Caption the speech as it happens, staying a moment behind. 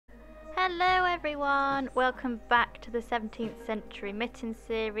Hello everyone, welcome back to the 17th century Mittens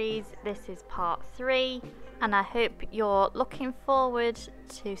series. This is part 3 and I hope you're looking forward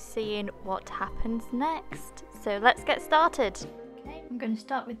to seeing what happens next. So let's get started. Okay, I'm going to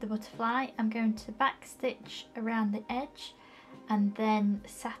start with the butterfly. I'm going to back stitch around the edge and then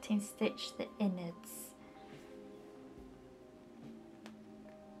satin stitch the innards.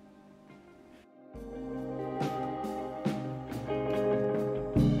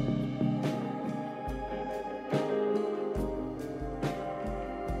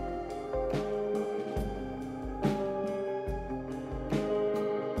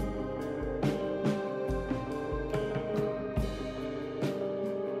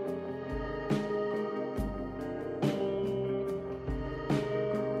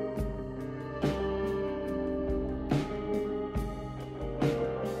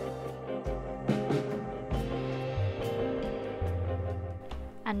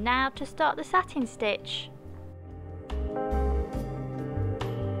 And now to start the satin stitch.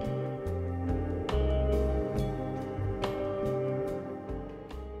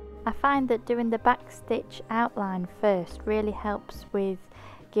 I find that doing the back stitch outline first really helps with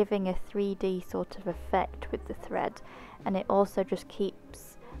giving a 3D sort of effect with the thread, and it also just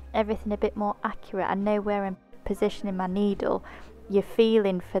keeps everything a bit more accurate. I know where I'm positioning my needle, you're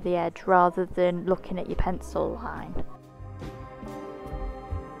feeling for the edge rather than looking at your pencil line.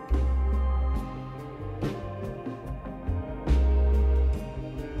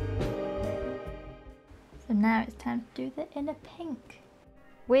 So now it's time to do the inner pink.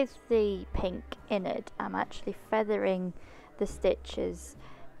 With the pink innard, I'm actually feathering the stitches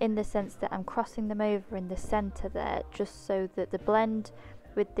in the sense that I'm crossing them over in the centre there, just so that the blend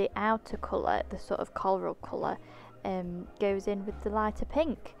with the outer colour, the sort of coral colour, goes in with the lighter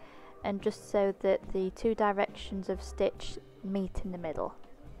pink, and just so that the two directions of stitch meet in the middle.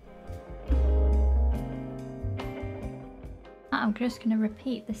 I'm just going to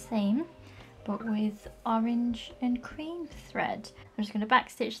repeat the same, but with orange and cream thread. I'm just going to back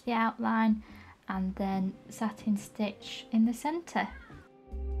stitch the outline and then satin stitch in the centre.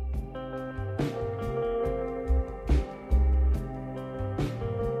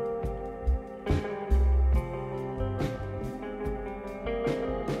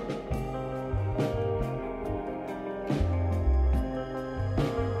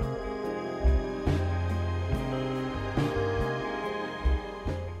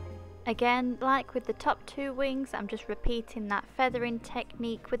 Again, like with the top two wings, I'm just repeating that feathering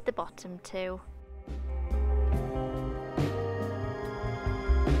technique with the bottom two.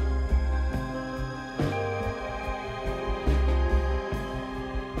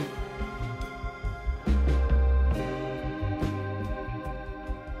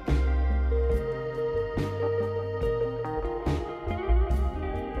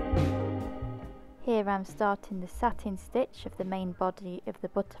 Here I'm starting the satin stitch of the main body of the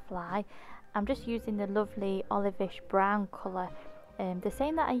butterfly. I'm just using the lovely olivish brown colour, the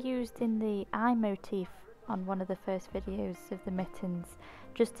same that I used in the eye motif on one of the first videos of the mittens,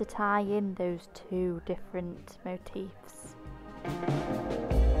 just to tie in those two different motifs.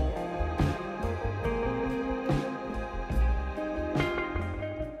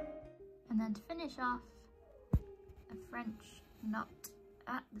 And then to finish off, a French knot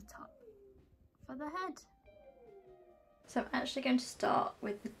at the top for the head. So I'm actually going to start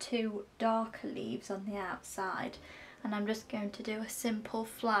with the two darker leaves on the outside, and I'm just going to do a simple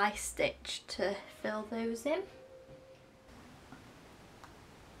fly stitch to fill those in.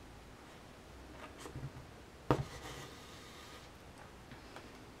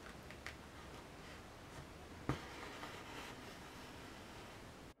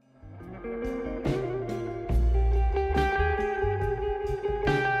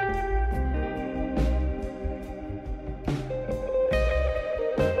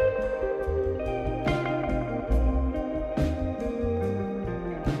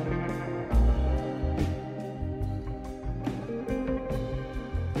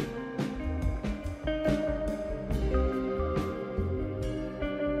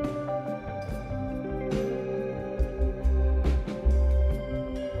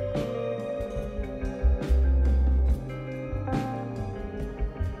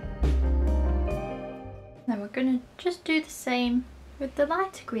 Then we're going to just do the same with the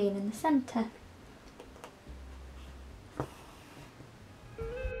lighter green in the centre.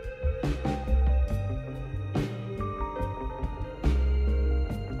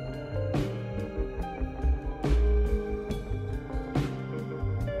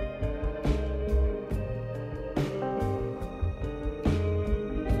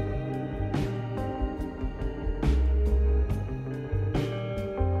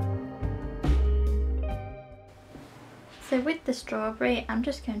 So with the strawberry, I'm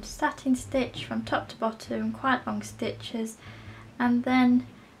just going to satin stitch from top to bottom, quite long stitches, and then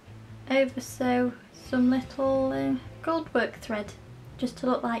over sew some little gold work thread just to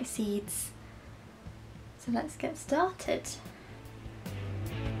look like seeds. So let's get started.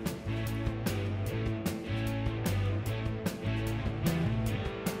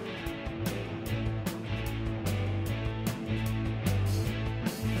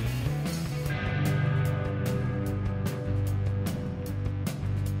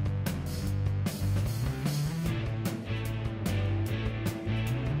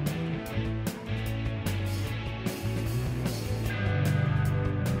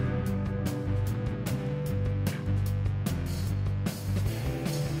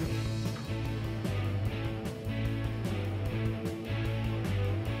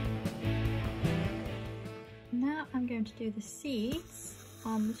 I'm going to do the seeds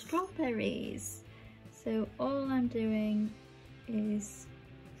on the strawberries. So all I'm doing is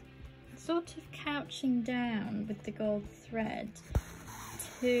sort of couching down with the gold thread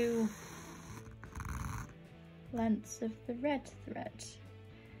 2 lengths of the red thread.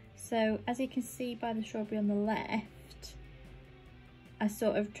 So as you can see by the strawberry on the left, I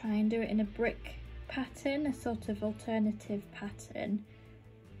sort of try and do it in a brick pattern, a sort of alternative pattern,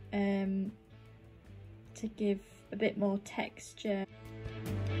 to give a bit more texture.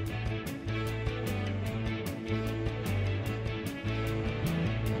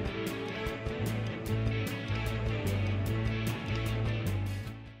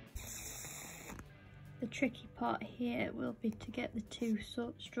 The tricky part here will be to get the 2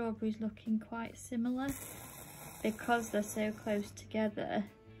 strawberries looking quite similar, because they're so close together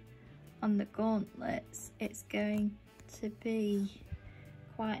on the gauntlets. It's going to be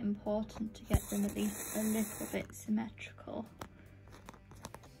quite important to get them at least a little bit symmetrical,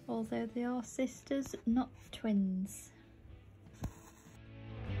 although they are sisters, not twins.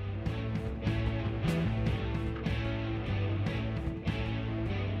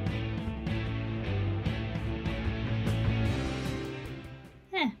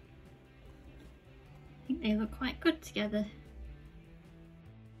 There, I think they look quite good together.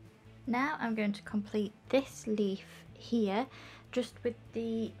 Now I'm going to complete this leaf here just with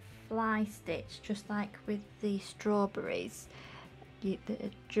the fly stitch, just like with the strawberries that are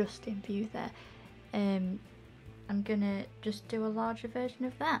just in view there. I'm gonna just do a larger version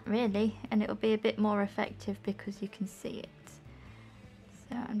of that really, and it'll be a bit more effective because you can see it.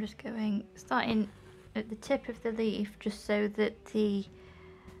 So I'm just going, starting at the tip of the leaf, just so that the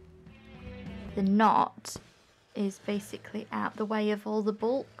knot is basically out the way of all the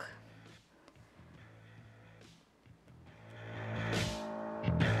bulk.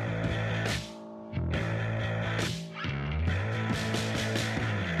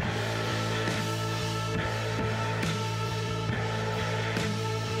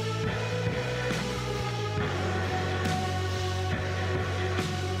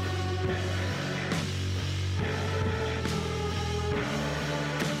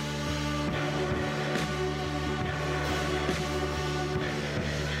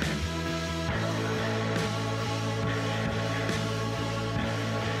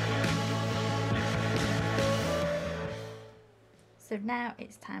 So now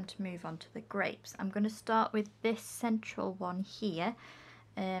it's time to move on to the grapes. I'm going to start with this central one here.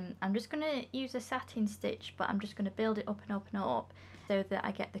 I'm just going to use a satin stitch, but I'm just going to build it up and up and up so that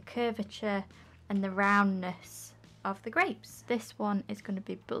I get the curvature and the roundness of the grapes. This one is going to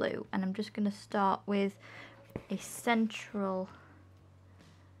be blue, and I'm just going to start with a central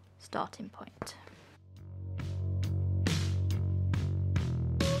starting point.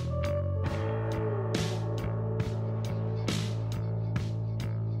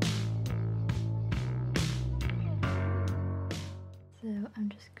 So I'm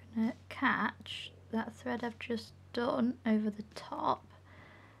just going to catch that thread I've just done over the top.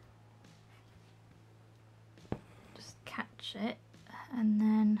 Just catch it and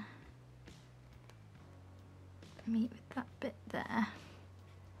then meet with that bit there.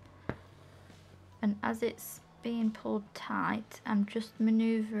 And as it's being pulled tight, I'm just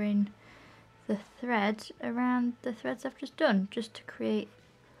manoeuvring the thread around the threads I've just done, just to create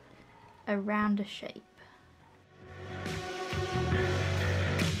a rounder shape.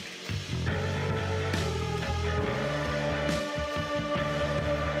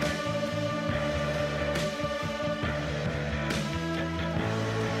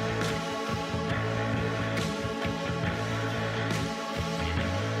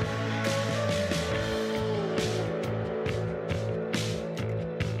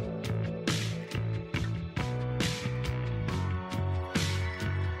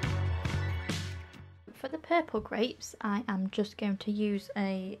 the purple grapes, I am just going to use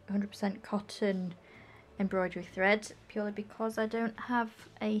a 100% cotton embroidery thread, purely because I don't have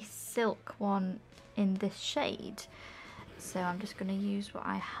a silk one in this shade. So I'm just going to use what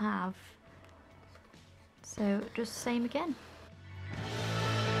I have. So just same again.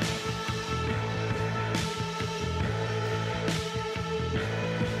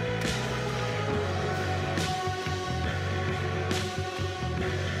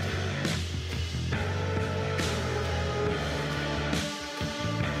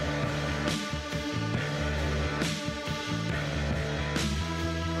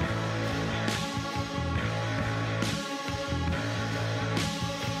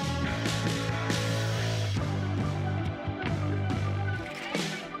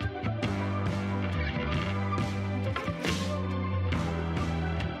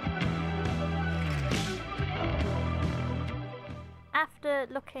 After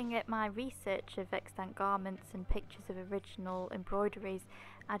looking at my research of extant garments and pictures of original embroideries,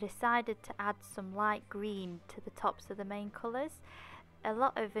 I decided to add some light green to the tops of the main colours. A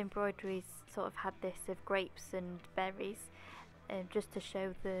lot of embroideries sort of had this of grapes and berries, just to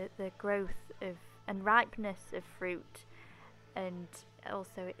show the growth of and ripeness of fruit, and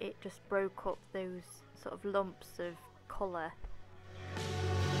also it just broke up those sort of lumps of colour.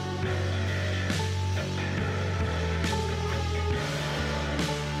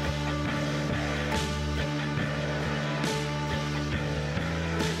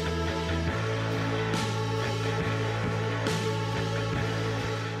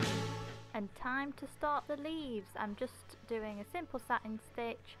 And time to start the leaves. I'm just doing a simple satin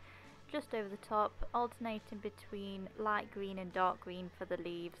stitch just over the top, alternating between light green and dark green for the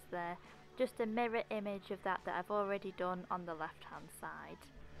leaves there. Just a mirror image of that I've already done on the left hand side.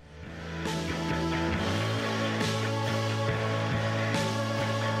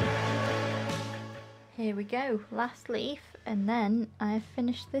 Here we go, last leaf, and then I've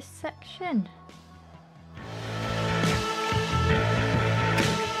finished this section.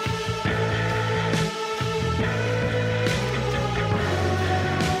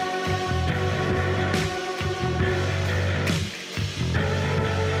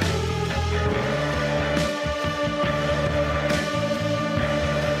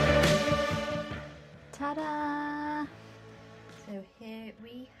 Ta-da! So here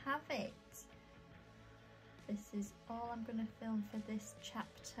we have it. This is all I'm going to film for this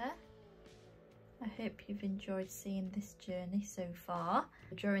chapter. I hope you've enjoyed seeing this journey so far.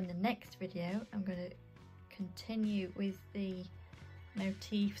 During the next video, I'm going to continue with the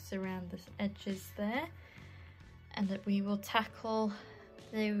motifs around the edges there, and that we will tackle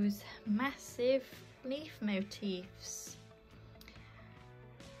those massive leaf motifs.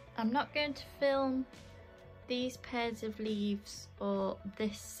 I'm not going to film these pairs of leaves or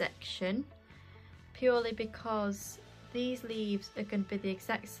this section, purely because these leaves are going to be the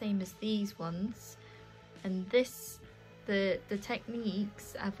exact same as these ones, and the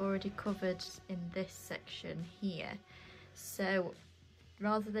techniques I've already covered in this section here. So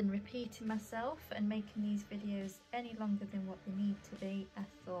rather than repeating myself and making these videos any longer than what they need to be, I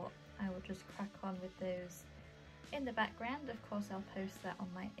thought I would just crack on with those in the background. Of course, I'll post that on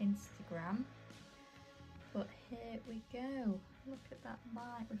my Instagram. But here we go. Look at that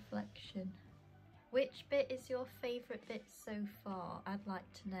light reflection. Which bit is your favourite bit so far? I'd like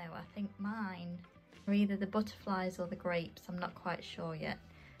to know. I think mine are either the butterflies or the grapes. I'm not quite sure yet.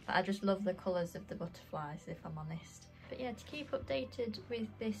 But I just love the colours of the butterflies, if I'm honest. But yeah, to keep updated with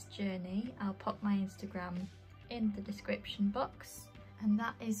this journey, I'll pop my Instagram in the description box. And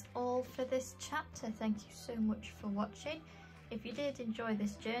that is all for this chapter. Thank you so much for watching. If you did enjoy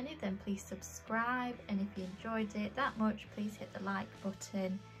this journey, then please subscribe. And if you enjoyed it that much, please hit the like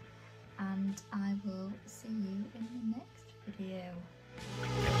button. And I will see you in the next video.